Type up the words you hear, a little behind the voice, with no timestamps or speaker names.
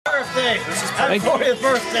birthday. Happy 40th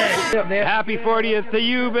birthday. Happy 40th to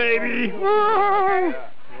you, baby.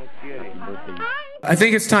 I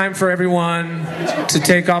think it's time for everyone to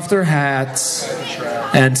take off their hats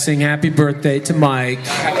and sing happy birthday to Mike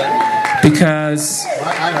because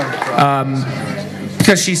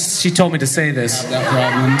she told me to say this. No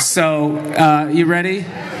problem. So, you ready?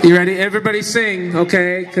 You ready? Everybody sing,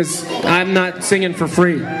 okay? Because I'm not singing for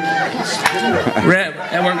free.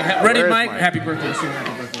 Ready, Mike? Happy birthday.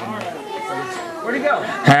 Where'd he go?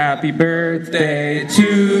 Happy birthday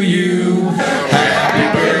to you. Happy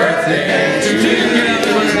birthday to you.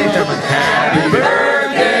 Happy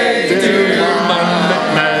birthday to you.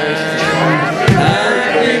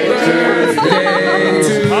 Happy birthday to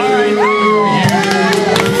you.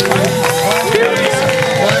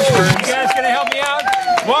 You guys gonna help me out?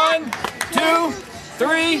 1, 2,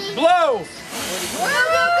 3, blow.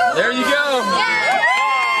 There you go.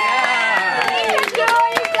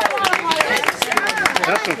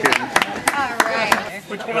 That's okay. All right.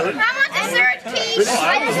 Which one? I want the third piece.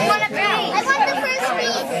 I just want to be. I want the first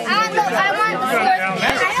piece. I want the fourth piece. I don't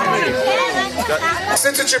want to.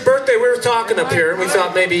 Since it's your birthday, we were talking up here. We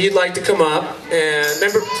thought maybe you'd like to come up and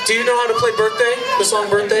remember. Do you know how to play Birthday? The song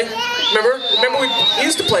Birthday? Remember we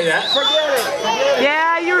used to play that.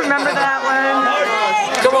 Yeah, you remember that one.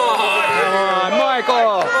 Come on. Come on,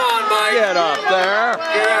 Michael. Come on, Mike. Get up there.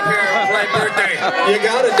 Get up here and play Birthday. You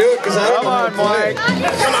gotta do it because I don't Come on, Mike.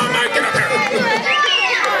 Come on, Mike. Get up here.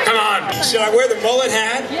 Come on. Should I wear the mullet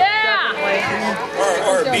hat? Yeah.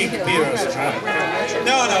 Or a beak?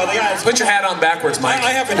 No, the guys. Put your hat on backwards, Mike.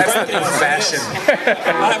 I haven't That's drunk not enough. fashion.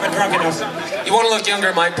 I haven't drunk enough. You want to look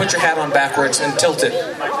younger, Mike? Put your hat on backwards and tilt it.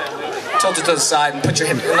 Tilt it to the side and put your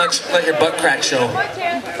hand. Let your butt crack show.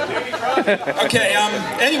 Okay.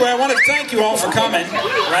 Anyway, I want to thank you all for coming.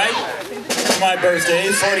 Right? For my birthday,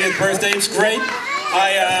 40th birthday. It's great.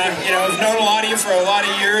 I've known a lot of you for a lot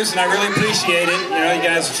of years, and I really appreciate it. You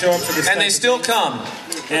guys show up for this. And they still come.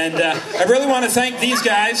 And I really want to thank these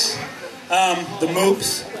guys, the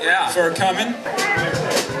Moops, for coming.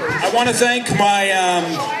 I want to thank my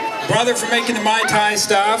brother for making the Mai Tai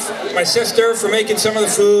stuff, my sister for making some of the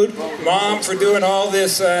food, Mom for doing all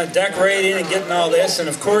this decorating and getting all this, and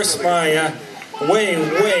of course my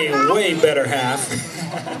way better half,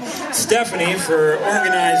 Stephanie, for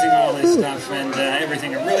organizing all this stuff and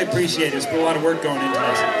everything. I really appreciate it. There's been a lot of work going into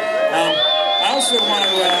this. I also want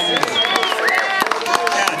to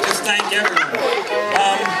just thank everyone.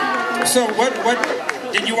 So what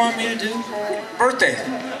did you want me to do? Birthday.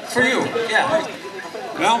 For you. Yeah.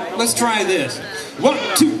 Well, let's try this. 1,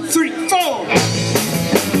 2, 3, 4!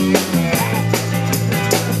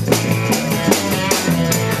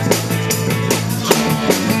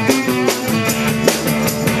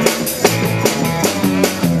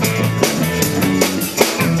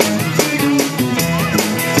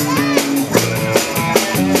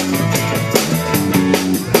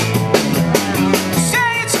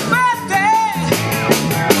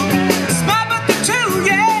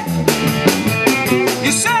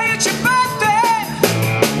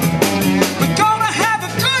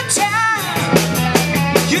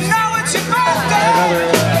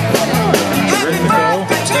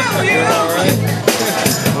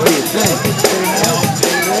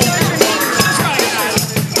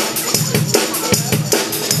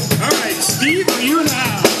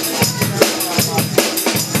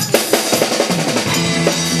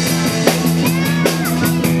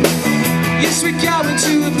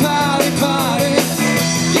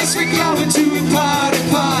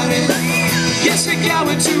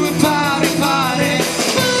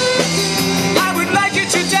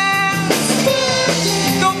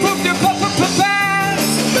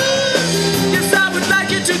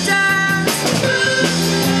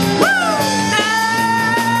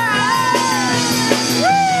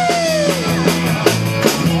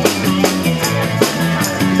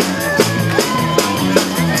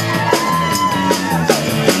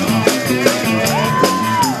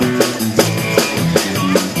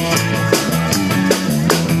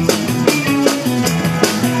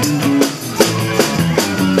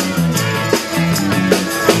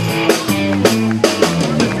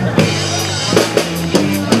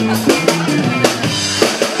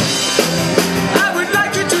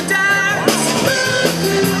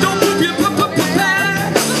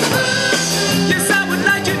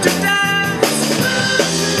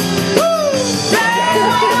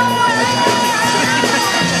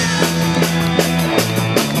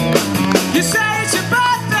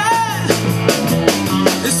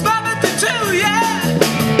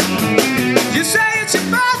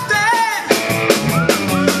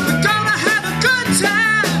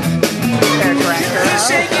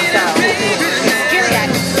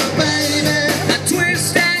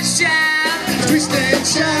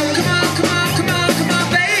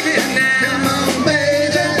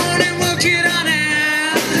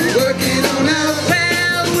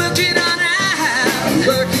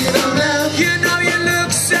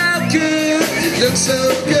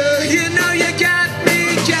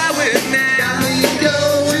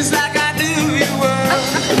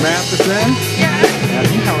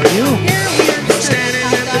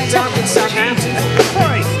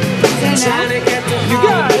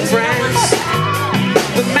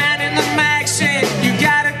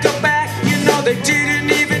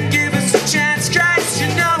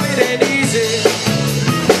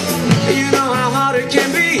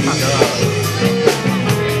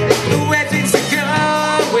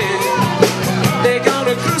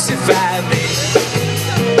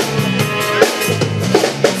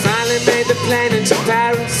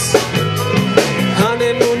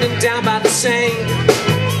 insane.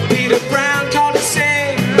 Peter Brown called it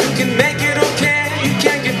saying, you can make it okay. You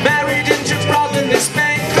can get married in Gibraltar in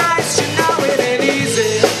Spain. Christ, you know it ain't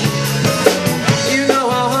easy. You know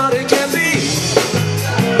how hard it can be.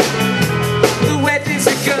 The way things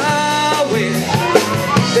are going,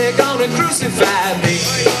 they're gonna crucify me.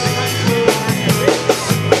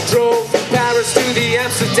 Drove from Paris to the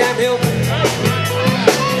Amsterdam Hilton,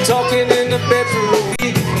 talking in the bed for a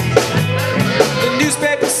week. The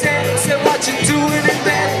newspaper said, what you doing in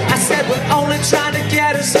bed? I said, we're only trying to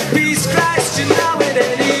get us a peace. Christ, you know it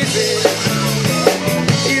ain't easy.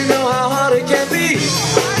 You know how hard it can be.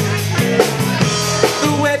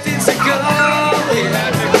 The way things are going,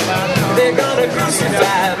 they're gonna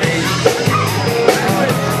crucify me.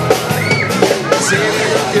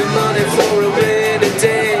 Saving up your money for a rainy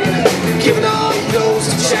day, giving all it goes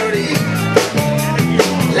to charity.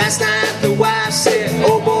 Last night the wife said,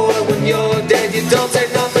 oh boy, when you're dead you don't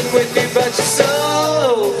take nothing with you but your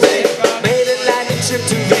soul. They made it like a trip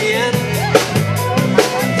to Vienna,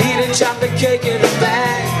 eating chocolate cake in a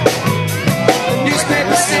bag. The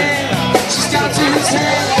newspaper said, she's got to his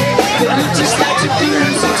head, but look just like to do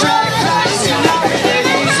is a drag. Christ, you know it ain't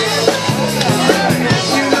easy.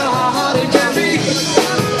 You know how hard it can be.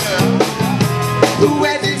 The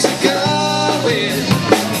way things are going,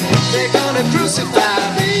 they're gonna crucify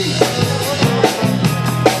me.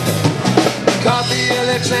 Caught the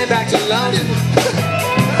LA train back to London,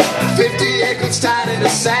 50 acres tied in a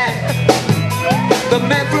sack. The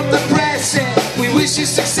man from the press said, we wish you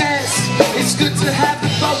success. It's good to have the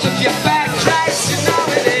both of your back. Christ, you know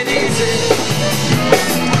it ain't easy.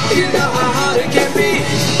 You know how hard it can be.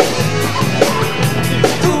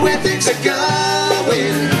 The way things are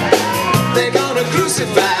going, they're gonna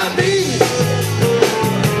crucify me.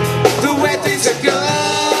 The way things are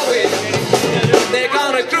going, they're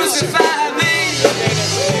gonna crucify me.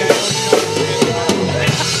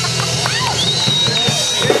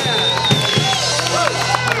 Yeah.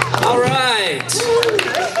 All right.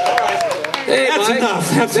 Hey, That's Mike, enough.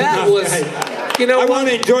 That's that enough, was, guys. you know I what? want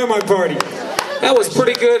to enjoy my party. That was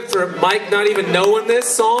pretty good for Mike not even knowing this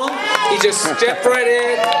song. He just stepped right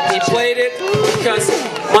in, he played it, because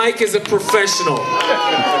Mike is a professional.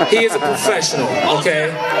 He is a professional, okay?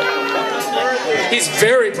 He's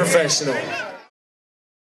very professional.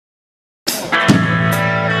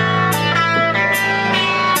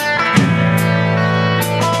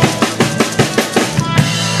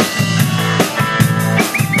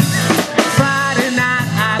 Friday night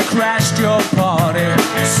I crashed your party.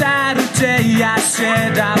 Saturday I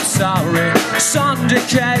said I'm sorry. Sunday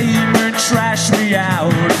came and trashed me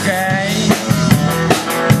out, okay?